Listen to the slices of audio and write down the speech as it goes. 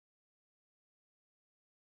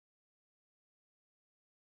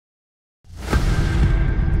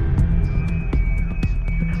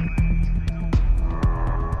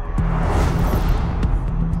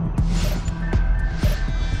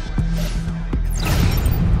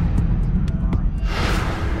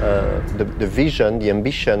The vision, the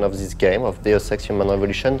ambition of this game, of Deus Ex Human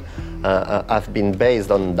Revolution, have been based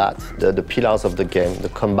on that, the pillars of the game, the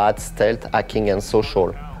combat, stealth, hacking, and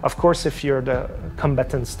social. Of course, if you're the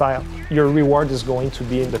combatant style, your reward is going to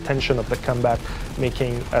be in the tension of the combat,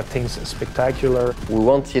 making things spectacular. We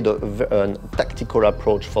wanted a tactical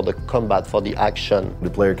approach for the combat, for the action. The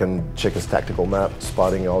player can check his tactical map,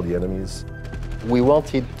 spotting all the enemies. We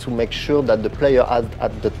wanted to make sure that the player had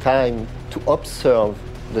at the time to observe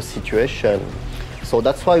the situation. So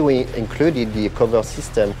that's why we included the cover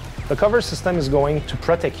system. The cover system is going to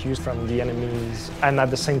protect you from the enemies, and at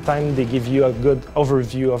the same time they give you a good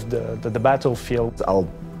overview of the battlefield. I'll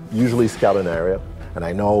usually scout an area, and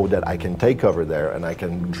I know that I can take cover there and I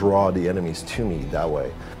can draw the enemies to me that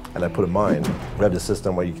way. And I put a mine. We have the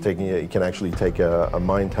system where you can actually take a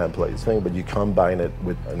mine template thing, but you combine it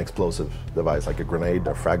with an explosive device, like a grenade,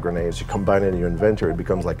 a frag grenade. As you combine it in your inventory, it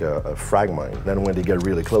becomes like a frag mine. Then when they get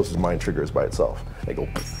really close, the mine triggers by itself. They go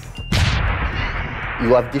poof.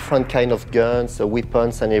 You have different kind of guns,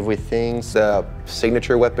 weapons and everything. The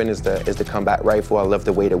signature weapon is the combat rifle. I love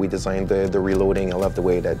the way that we designed the reloading. I love the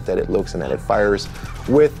way that it looks and that it fires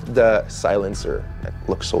with the silencer. It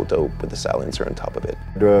looks so dope with the silencer on top of it.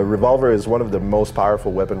 The revolver is one of the most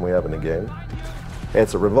powerful weapons we have in the game.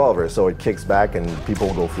 It's a revolver, so it kicks back and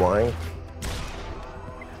people go flying.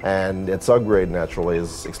 And its upgrade naturally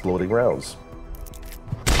is exploding rounds.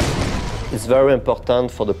 It's very important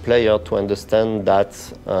for the player to understand that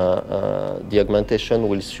the augmentation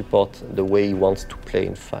will support the way he wants to play,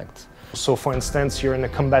 in fact. So for instance, you're in a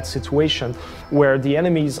combat situation where the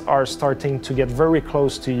enemies are starting to get very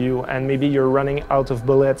close to you and maybe you're running out of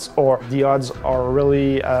bullets or the odds are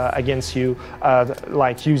really against you,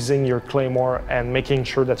 like using your claymore and making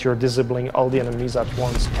sure that you're disabling all the enemies at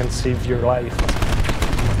once can save your life.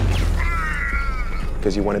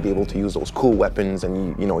 Because you want to be able to use those cool weapons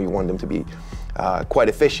and you want them to be quite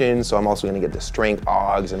efficient. So I'm also going to get the strength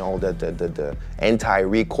AUGs and all the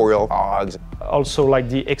anti-recoil AUGs. Also like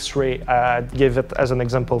the X-ray, give it as an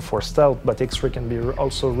example for stealth, but X-ray can be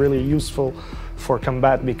also really useful for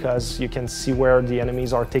combat because you can see where the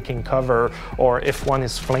enemies are taking cover or if one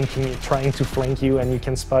is trying to flank you and you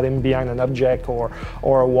can spot him behind an object or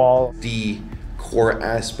a wall. The core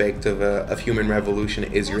aspect of Human Revolution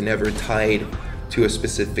is you're never tied to a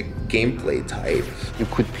specific gameplay type. You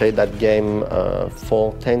could play that game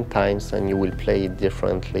 10 times and you will play it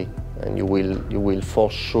differently. And you will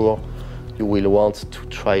for sure, you will want to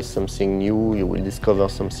try something new, you will discover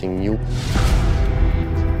something new.